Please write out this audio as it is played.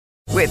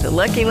With the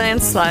Lucky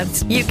Land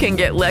Slots, you can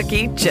get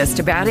lucky just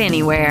about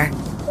anywhere.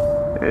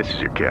 This is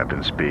your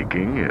captain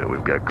speaking.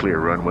 We've got clear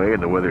runway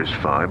and the weather's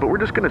fine, but we're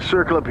just going to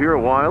circle up here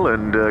a while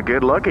and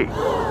get lucky.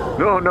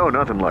 No,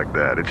 nothing like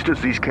that. It's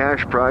just these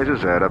cash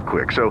prizes add up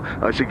quick. So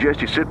I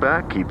suggest you sit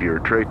back, keep your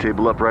tray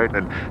table upright,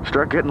 and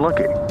start getting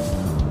lucky.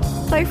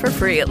 Play for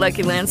free at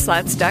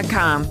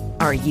LuckyLandSlots.com.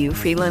 Are you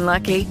feeling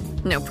lucky?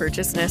 No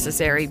purchase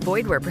necessary.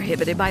 Void where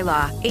prohibited by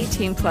law.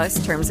 18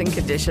 plus terms and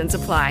conditions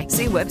apply.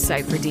 See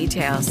website for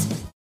details.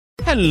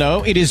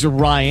 Hello, it is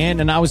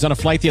Ryan, and I was on a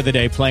flight the other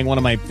day playing one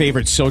of my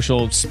favorite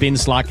social spin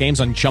slot games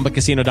on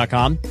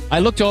ChumbaCasino.com. I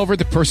looked over at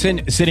the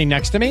person sitting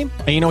next to me,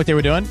 and you know what they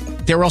were doing?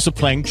 They were also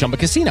playing Chumba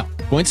Casino.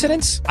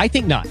 Coincidence? I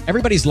think not.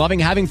 Everybody's loving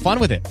having fun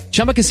with it.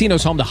 Chumba Casino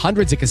is home to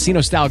hundreds of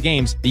casino-style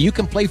games that you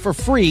can play for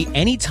free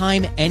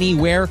anytime,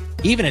 anywhere,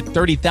 even at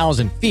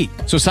 30,000 feet.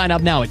 So sign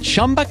up now at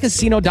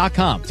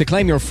ChumbaCasino.com to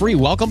claim your free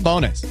welcome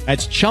bonus.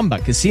 That's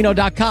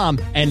ChumbaCasino.com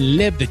and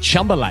live the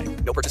Chumba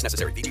life. No purchase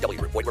necessary. VGW.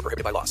 Void where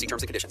prohibited by law. See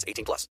terms and conditions.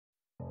 18 plus.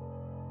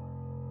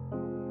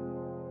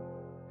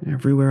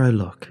 Everywhere I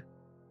look,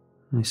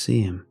 I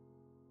see him.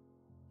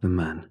 The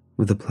man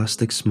with the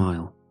plastic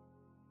smile.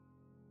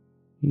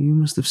 You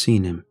must have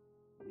seen him.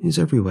 He's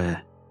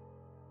everywhere.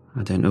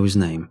 I don't know his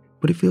name,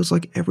 but it feels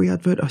like every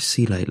advert I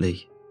see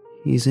lately,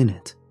 he's in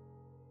it.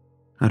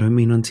 I don't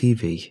mean on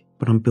TV,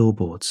 but on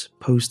billboards,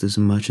 posters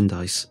and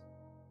merchandise.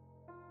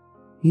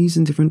 He's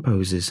in different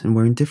poses and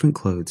wearing different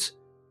clothes,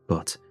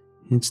 but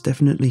it's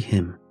definitely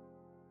him.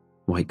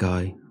 White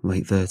guy,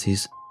 late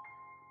 30s.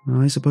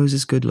 I suppose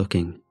he's good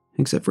looking,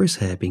 except for his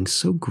hair being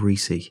so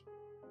greasy.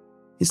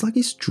 It's like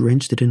he's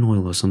drenched it in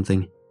oil or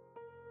something.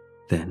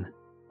 Then,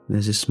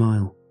 there's his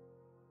smile.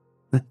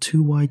 That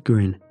too wide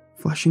grin,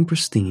 flashing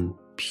pristine,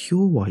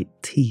 pure white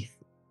teeth.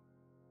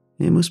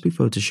 It must be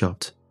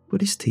photoshopped,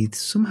 but his teeth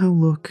somehow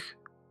look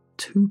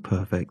too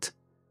perfect.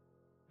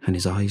 And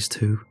his eyes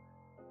too.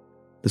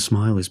 The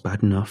smile is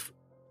bad enough,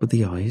 but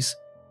the eyes,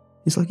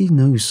 it's like he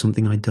knows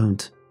something I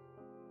don't.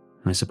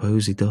 I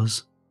suppose he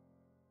does.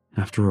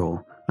 After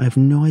all, I have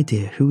no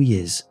idea who he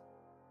is.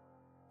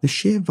 The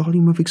sheer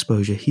volume of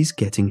exposure he's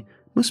getting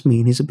must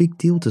mean he's a big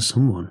deal to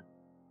someone.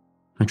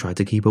 I try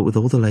to keep up with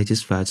all the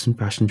latest fads and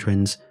fashion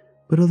trends,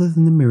 but other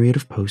than the myriad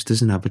of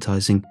posters and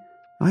advertising,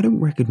 I don't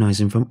recognize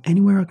him from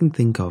anywhere I can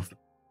think of.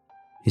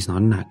 He's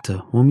not an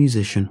actor or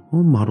musician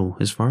or model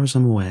as far as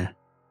I'm aware.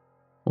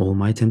 All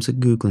my attempts at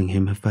Googling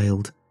him have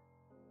failed.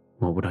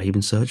 What would I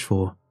even search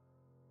for?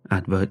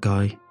 Advert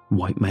guy,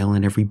 white male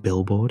on every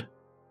billboard?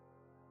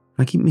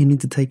 I keep meaning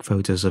to take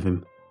photos of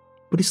him,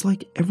 but it's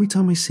like every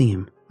time I see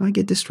him, I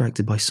get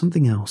distracted by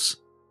something else.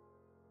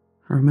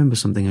 I remember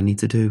something I need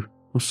to do,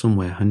 or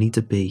somewhere I need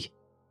to be.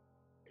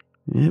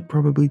 It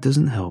probably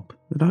doesn't help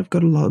that I've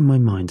got a lot in my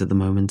mind at the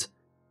moment.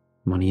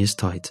 Money is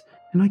tight,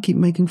 and I keep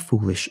making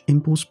foolish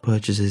impulse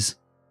purchases.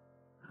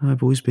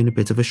 I've always been a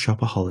bit of a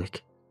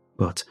shopaholic,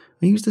 but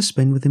I used to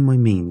spend within my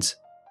means.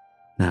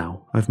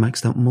 Now I've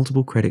maxed out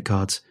multiple credit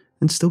cards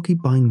and still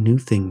keep buying new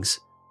things.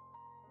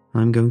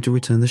 I'm going to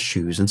return the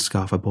shoes and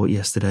scarf I bought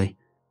yesterday,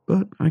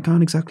 but I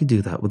can't exactly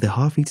do that with the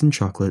half-eaten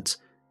chocolates,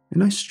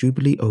 and I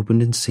stupidly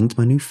opened and synced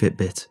my new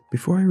Fitbit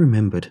before I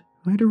remembered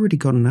I'd already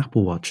got an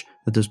Apple Watch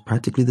that does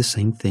practically the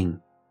same thing.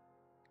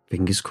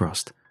 Fingers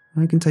crossed,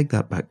 I can take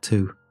that back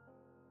too.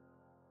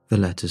 The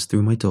letters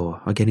through my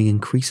door are getting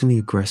increasingly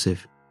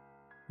aggressive.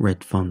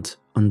 Red font,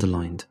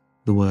 underlined,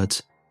 the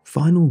words,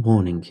 "Final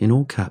warning" in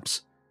all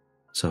caps.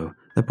 So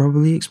that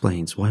probably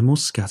explains why I'm more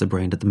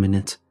scatterbrained at the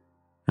minute.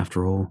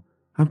 After all,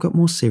 I've got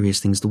more serious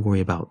things to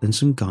worry about than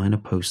some guy in a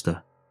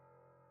poster.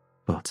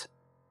 But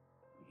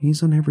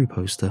he's on every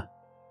poster.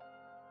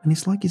 And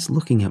it's like he's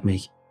looking at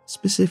me,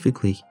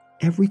 specifically,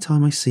 every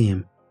time I see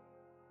him.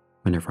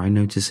 Whenever I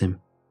notice him,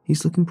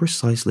 he's looking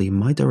precisely in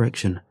my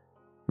direction,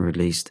 or at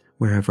least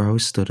wherever I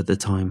was stood at the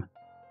time.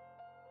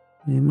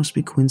 It must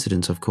be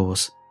coincidence, of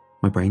course,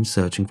 my brain's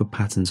searching for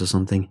patterns or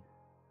something.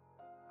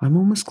 I'm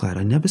almost glad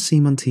I never see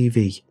him on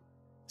TV.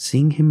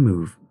 Seeing him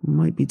move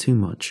might be too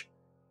much.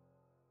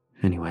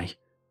 Anyway,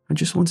 I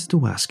just wanted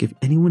to ask if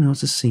anyone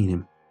else has seen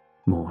him,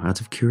 more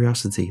out of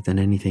curiosity than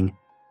anything.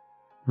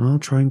 I'll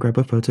try and grab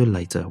a photo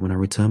later when I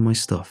return my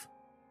stuff.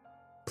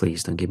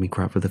 Please don't give me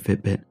crap for the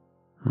Fitbit.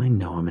 I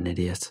know I'm an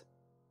idiot.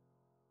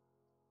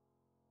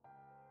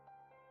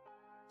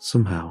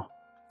 Somehow,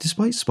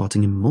 despite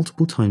spotting him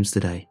multiple times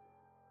today,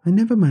 I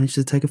never managed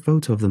to take a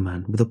photo of the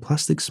man with a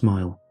plastic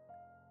smile.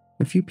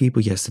 A few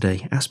people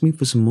yesterday asked me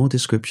for some more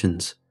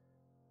descriptions.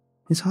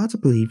 It's hard to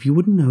believe you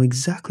wouldn't know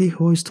exactly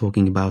who I was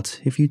talking about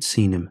if you'd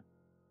seen him.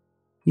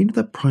 You know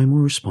that primal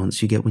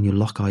response you get when you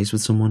lock eyes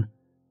with someone?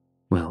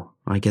 Well,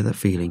 I get that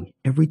feeling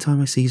every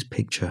time I see his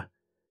picture,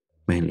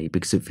 mainly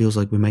because it feels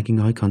like we're making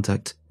eye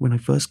contact when I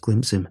first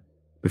glimpse him,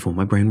 before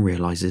my brain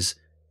realizes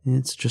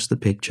it's just a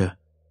picture.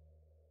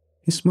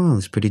 His smile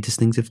is pretty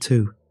distinctive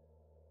too.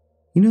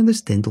 You know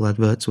those dental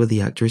adverts where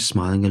the actor is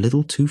smiling a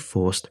little too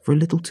forced for a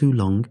little too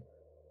long?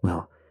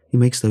 Well, he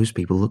makes those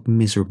people look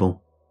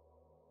miserable.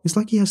 It's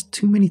like he has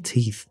too many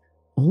teeth,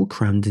 all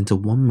crammed into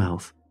one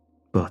mouth,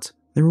 but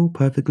they're all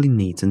perfectly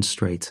neat and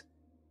straight.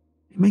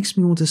 It makes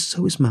me want to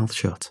sew his mouth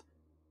shut.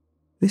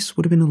 This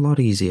would have been a lot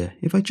easier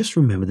if I just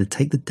remembered to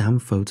take the damn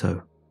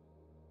photo.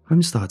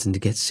 I'm starting to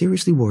get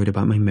seriously worried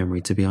about my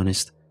memory, to be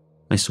honest.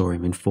 I saw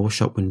him in 4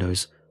 shop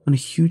windows, on a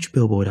huge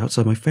billboard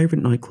outside my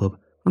favourite nightclub,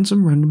 on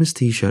some randomest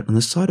t-shirt on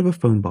the side of a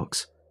phone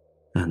box.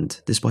 And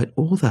despite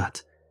all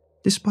that,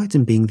 despite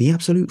him being the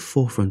absolute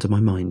forefront of my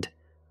mind,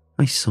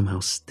 I somehow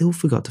still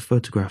forgot to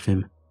photograph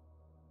him.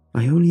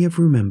 I only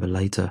ever remember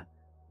later,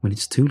 when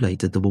it's too late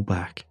to double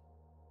back.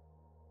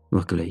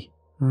 Luckily,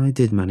 I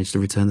did manage to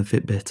return the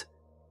Fitbit.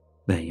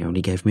 They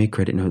only gave me a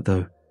credit note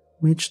though,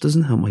 which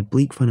doesn't help my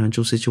bleak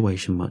financial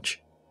situation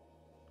much.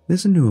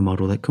 There's a newer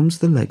model that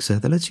comes with Alexa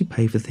that lets you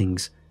pay for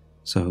things,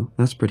 so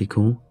that's pretty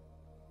cool.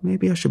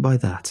 Maybe I should buy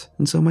that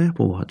and sell my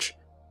Apple Watch.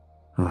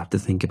 I'll have to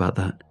think about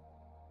that.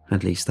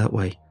 At least that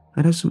way,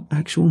 I'd have some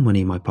actual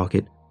money in my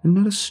pocket and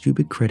not a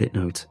stupid credit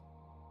note.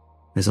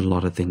 There's a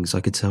lot of things I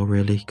could sell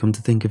really, come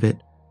to think of it.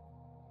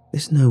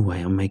 There's no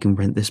way I'm making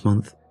rent this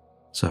month,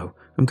 so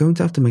I'm going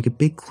to have to make a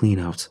big clean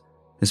out,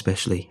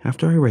 especially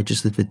after I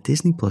registered for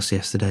Disney Plus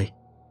yesterday.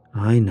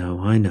 I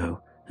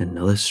know,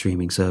 another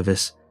streaming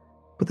service,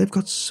 but they've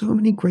got so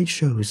many great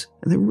shows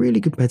and they're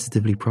really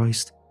competitively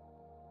priced.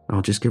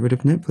 I'll just get rid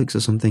of Netflix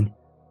or something.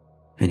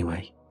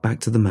 Anyway, back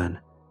to the man.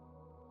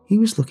 He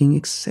was looking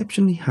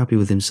exceptionally happy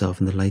with himself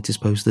in the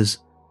latest posters.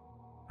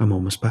 I'm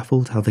almost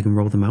baffled how they can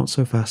roll them out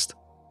so fast.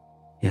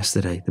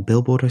 Yesterday, the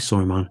billboard I saw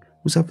him on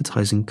was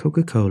advertising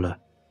Coca-Cola,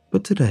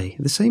 but today,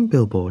 the same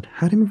billboard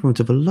had him in front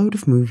of a load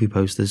of movie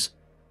posters,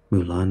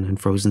 Mulan and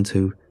Frozen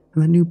 2,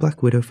 and that new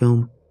Black Widow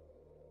film.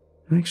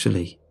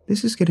 Actually,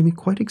 this is getting me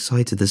quite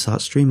excited to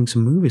start streaming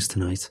some movies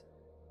tonight.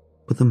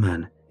 But the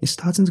man is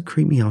starting to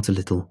creep me out a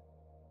little.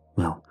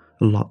 Well,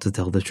 a lot to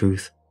tell the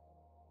truth.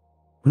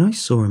 When I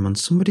saw him on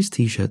somebody's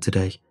t-shirt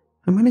today,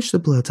 I managed to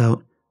blurt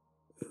out,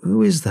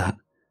 "Who is that?"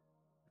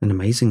 And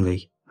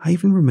amazingly, I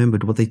even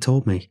remembered what they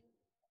told me.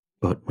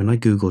 But when I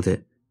googled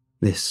it,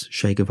 this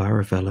Che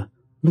Guevara fella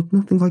looked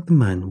nothing like the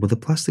man with the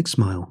plastic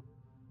smile.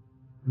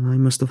 I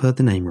must have heard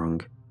the name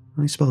wrong.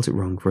 I spelt it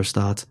wrong for a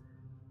start.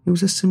 It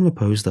was a similar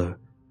pose though,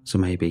 so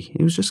maybe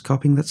it was just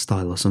copying that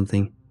style or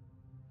something.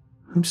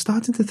 I'm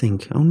starting to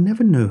think I'll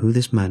never know who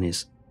this man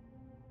is.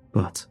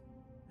 But,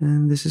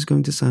 and this is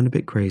going to sound a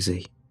bit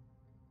crazy,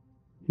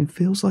 it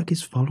feels like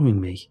he's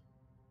following me.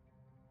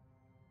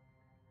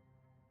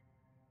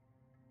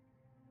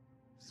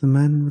 The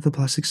man with the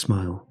plastic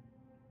smile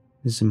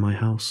is in my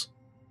house.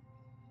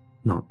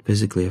 Not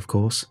physically, of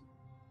course.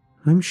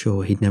 I'm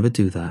sure he'd never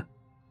do that.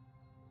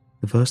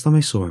 The first time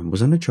I saw him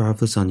was on a jar of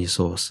lasagna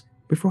sauce,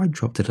 before I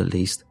dropped it at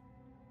least.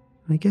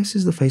 I guess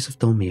he's the face of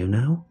Dolmio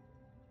now.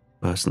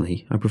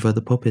 Personally, I prefer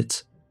the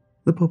puppets.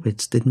 The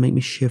puppets didn't make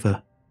me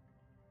shiver.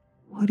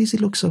 Why does he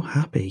look so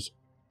happy?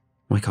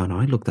 Why can't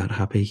I look that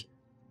happy?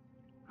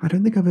 I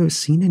don't think I've ever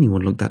seen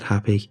anyone look that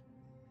happy.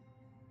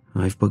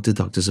 I've booked a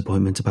doctor's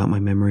appointment about my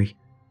memory.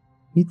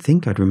 You'd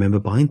think I'd remember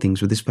buying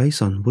things with his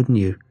face on, wouldn't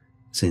you?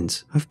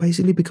 Since I've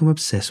basically become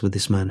obsessed with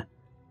this man.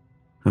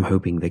 I'm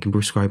hoping they can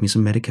prescribe me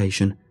some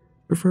medication,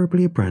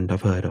 preferably a brand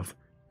I've heard of,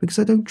 because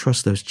I don't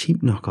trust those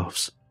cheap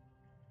knockoffs.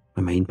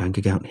 My main bank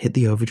account hit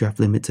the overdraft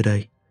limit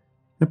today.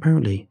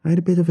 Apparently, I had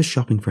a bit of a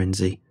shopping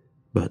frenzy,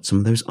 but some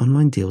of those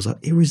online deals are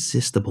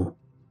irresistible.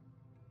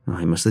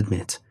 I must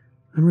admit,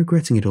 I'm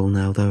regretting it all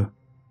now though.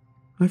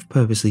 I've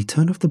purposely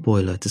turned off the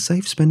boiler to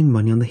save spending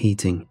money on the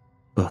heating,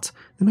 but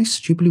then I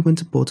stupidly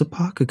went and bought a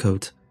parka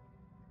coat.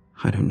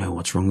 I don't know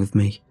what's wrong with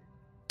me.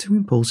 Too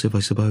impulsive, I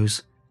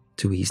suppose.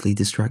 Too easily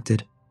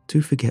distracted.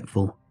 Too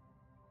forgetful.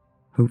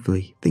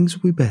 Hopefully, things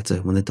will be better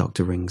when the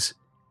doctor rings.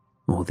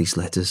 All these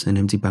letters and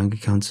empty bank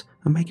accounts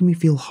are making me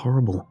feel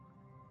horrible.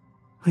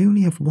 I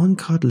only have one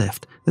card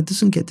left that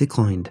doesn't get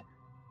declined,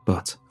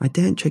 but I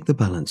daren't check the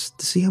balance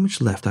to see how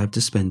much left I have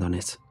to spend on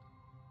it.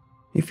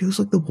 It feels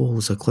like the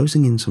walls are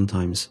closing in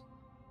sometimes.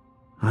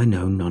 I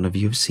know none of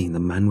you have seen the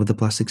man with the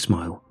plastic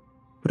smile,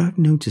 but I've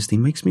noticed he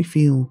makes me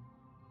feel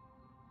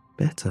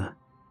better.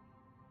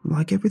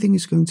 Like everything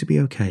is going to be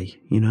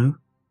okay, you know?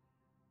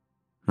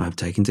 I've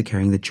taken to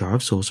carrying the jar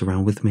of sauce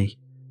around with me.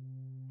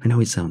 I know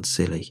it sounds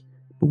silly,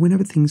 but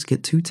whenever things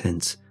get too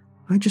tense,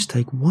 I just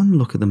take one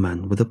look at the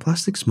man with the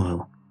plastic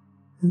smile,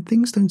 and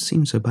things don't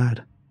seem so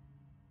bad.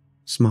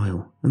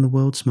 Smile, and the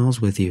world smiles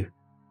with you.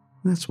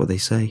 That's what they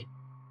say.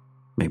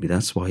 Maybe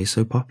that's why he's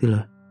so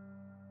popular.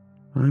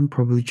 I'm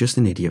probably just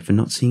an idiot for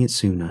not seeing it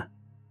sooner.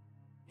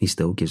 He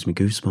still gives me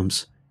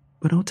goosebumps,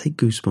 but I'll take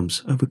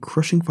goosebumps over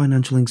crushing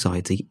financial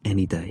anxiety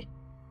any day.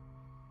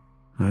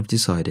 I've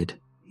decided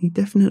he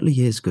definitely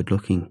is good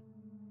looking,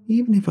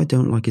 even if I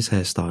don't like his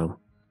hairstyle.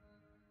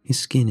 His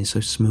skin is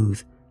so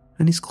smooth,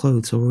 and his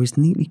clothes are always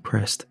neatly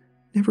pressed,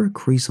 never a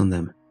crease on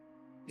them.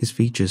 His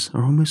features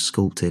are almost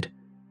sculpted,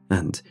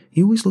 and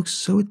he always looks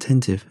so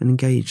attentive and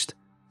engaged,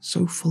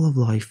 so full of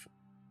life.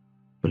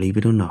 Believe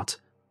it or not,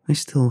 I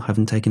still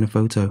haven't taken a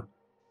photo.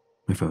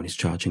 My phone is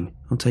charging.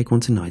 I'll take one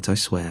tonight, I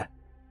swear.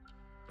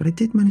 But I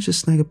did manage to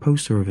snag a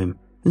poster of him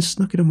and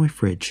snuck it on my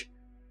fridge.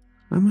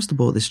 I must have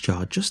bought this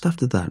jar just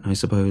after that, I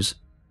suppose.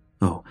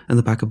 Oh, and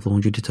the pack of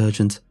laundry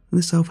detergent, and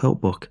the self-help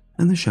book,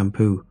 and the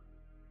shampoo.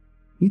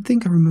 You'd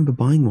think I remember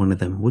buying one of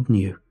them, wouldn't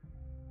you?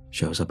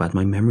 Shows how bad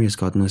my memory has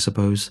gotten, I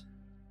suppose.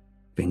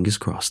 Fingers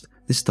crossed,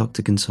 this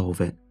doctor can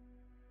solve it.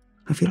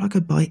 I feel like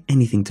I'd buy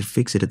anything to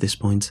fix it at this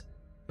point.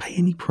 Pay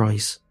any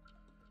price.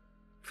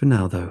 For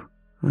now, though,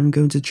 I'm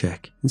going to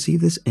check and see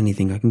if there's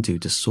anything I can do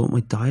to sort my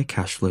dire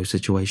cash flow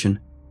situation.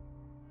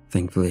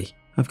 Thankfully,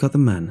 I've got the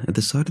man at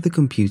the side of the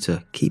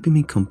computer keeping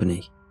me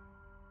company.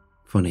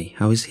 Funny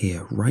how he's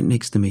here right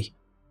next to me,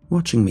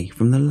 watching me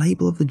from the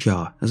label of the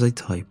jar as I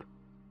type.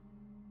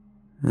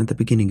 At the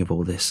beginning of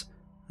all this,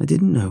 I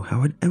didn't know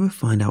how I'd ever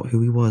find out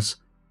who he was.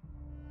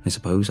 I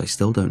suppose I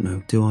still don't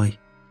know, do I?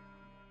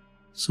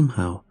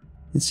 Somehow,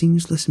 it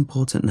seems less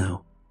important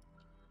now.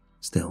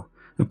 Still,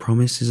 a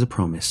promise is a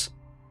promise.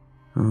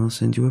 I'll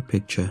send you a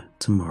picture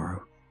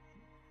tomorrow.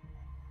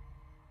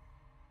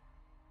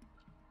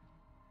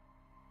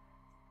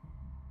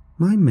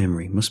 My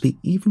memory must be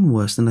even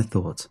worse than I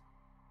thought.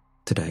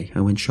 Today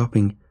I went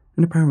shopping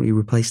and apparently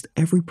replaced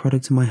every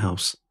product in my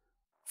house.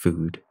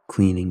 Food,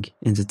 cleaning,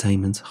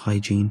 entertainment,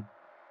 hygiene.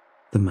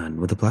 The man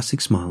with the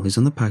plastic smile is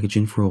on the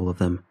packaging for all of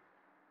them.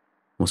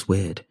 What's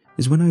weird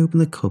is when I open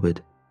the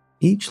cupboard,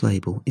 each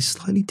label is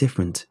slightly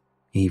different,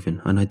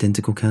 even on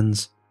identical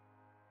cans.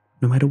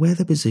 No matter where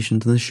they're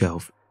positioned on the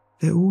shelf,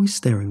 they're always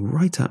staring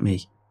right at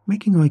me,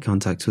 making eye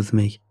contact with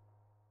me.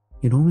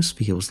 It almost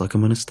feels like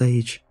I'm on a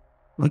stage,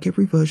 like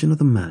every version of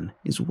the man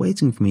is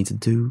waiting for me to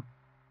do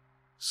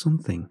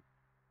something.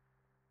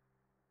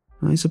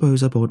 I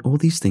suppose I bought all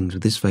these things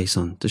with this face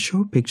on to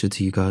show a picture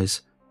to you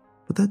guys,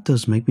 but that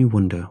does make me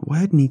wonder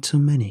why I'd need so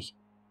many.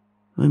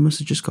 I must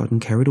have just gotten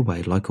carried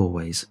away like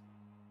always.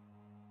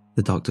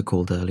 The doctor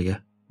called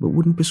earlier, but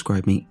wouldn't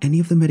prescribe me any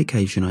of the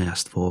medication I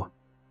asked for.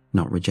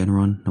 Not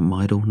Regeneron, not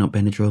Midol, not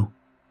Benadryl.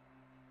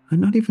 I'd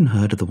not even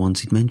heard of the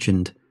ones he'd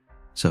mentioned,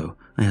 so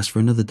I asked for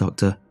another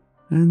doctor,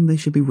 and they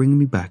should be ringing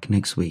me back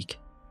next week.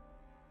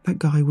 That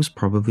guy was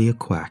probably a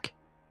quack.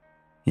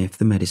 If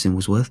the medicine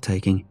was worth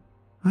taking,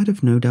 I'd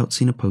have no doubt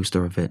seen a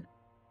poster of it.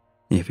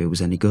 If it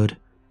was any good,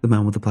 the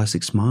man with the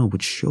plastic smile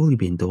would surely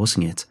be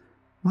endorsing it,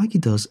 like he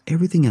does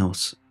everything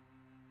else.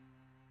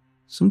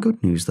 Some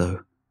good news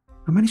though.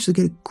 I managed to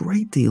get a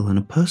great deal on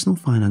a personal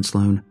finance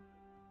loan.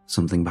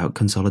 Something about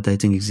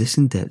consolidating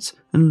existing debts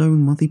and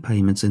lowering monthly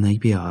payments and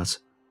APRs.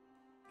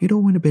 It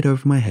all went a bit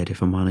over my head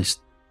if I'm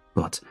honest,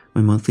 but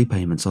my monthly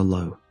payments are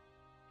low.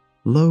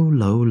 Low,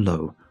 low,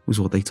 low was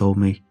what they told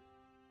me.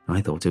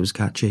 I thought it was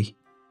catchy.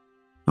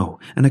 Oh,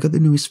 and I got the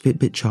newest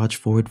Fitbit Charge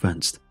 4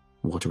 Advanced,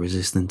 water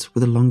resistant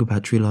with a longer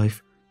battery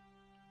life.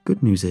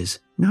 Good news is,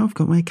 now I've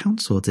got my account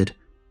sorted.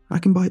 I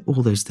can buy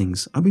all those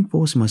things I've been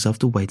forcing myself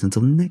to wait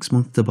until next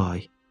month to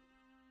buy.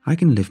 I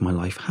can live my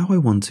life how I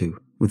want to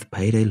with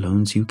Payday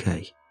Loans UK.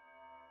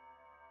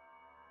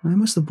 I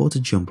must have bought a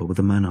jumper with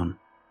a man on.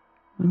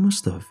 I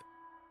must have.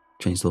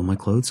 Changed all my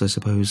clothes, I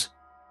suppose.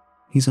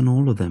 He's on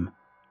all of them,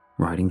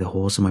 riding the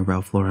horse on my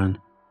Ralph Lauren.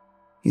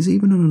 He's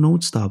even on an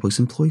old Starbucks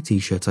employee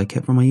t-shirt I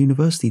kept from my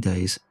university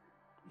days.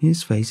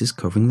 His face is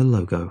covering the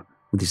logo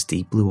with his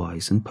deep blue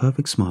eyes and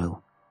perfect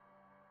smile.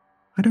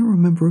 I don't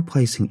remember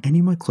replacing any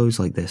of my clothes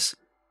like this,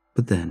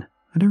 but then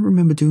I don't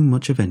remember doing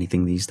much of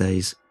anything these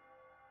days.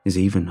 Is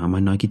even on my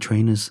Nike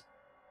trainers.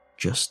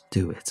 Just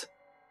do it.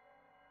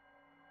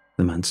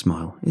 The man's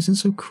smile isn't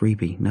so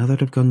creepy now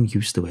that I've gotten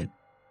used to it.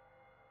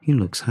 He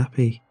looks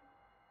happy.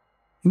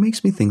 It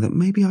makes me think that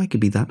maybe I could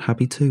be that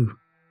happy too.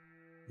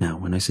 Now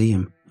when I see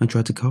him, I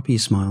try to copy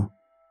his smile.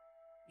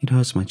 It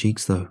hurts my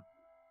cheeks though.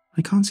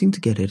 I can't seem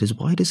to get it as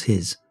wide as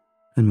his,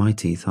 and my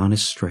teeth aren't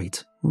as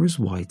straight or as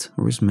white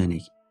or as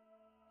many.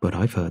 But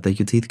I've heard that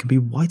your teeth can be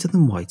whiter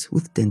than white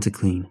with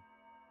DentaClean.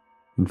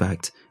 In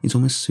fact, it's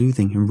almost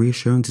soothing and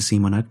reassuring to see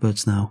him on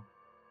adverts now.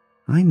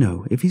 I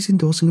know if he's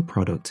endorsing a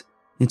product,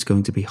 it's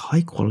going to be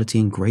high quality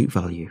and great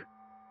value.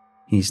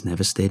 He's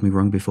never steered me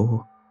wrong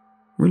before.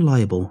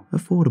 Reliable,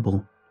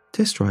 affordable,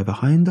 test drive a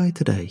Hyundai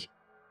today.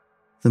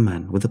 The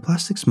man with a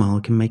plastic smile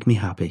can make me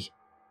happy.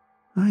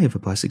 I have a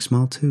plastic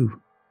smile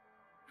too.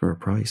 For a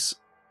price.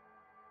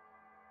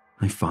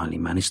 I finally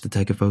managed to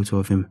take a photo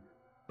of him,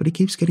 but it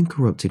keeps getting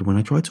corrupted when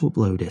I try to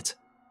upload it.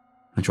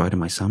 I tried on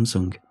my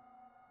Samsung.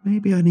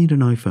 Maybe I need an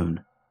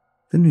iPhone.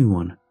 The new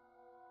one.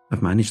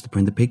 I've managed to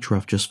print the picture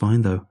off just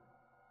fine though.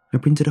 I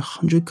printed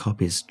 100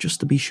 copies just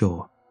to be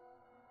sure.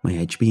 My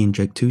HP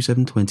Inkjet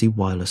 2720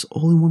 wireless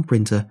all-in-one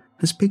printer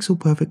has pixel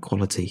perfect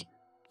quality,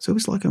 so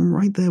it's like I'm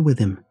right there with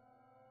him.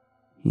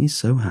 He's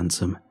so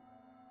handsome.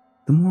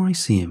 The more I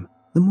see him,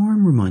 the more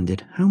I'm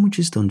reminded how much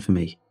he's done for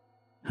me,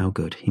 how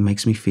good he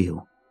makes me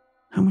feel,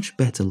 how much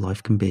better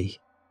life can be.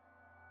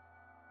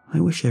 I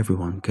wish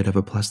everyone could have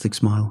a plastic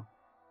smile.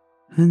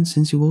 And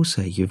since you all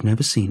say you've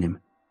never seen him,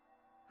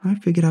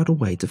 I've figured out a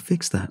way to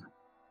fix that.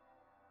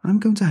 I'm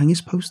going to hang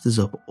his posters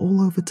up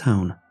all over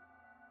town.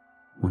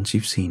 Once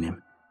you've seen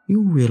him,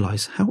 you'll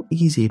realize how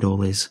easy it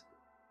all is.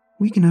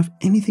 We can have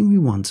anything we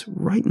want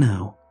right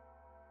now.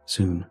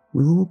 Soon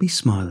we'll all be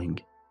smiling.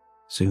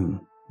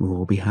 Soon we'll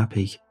all be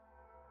happy.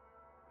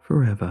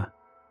 Forever.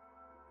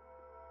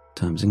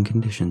 Terms and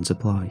conditions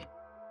apply.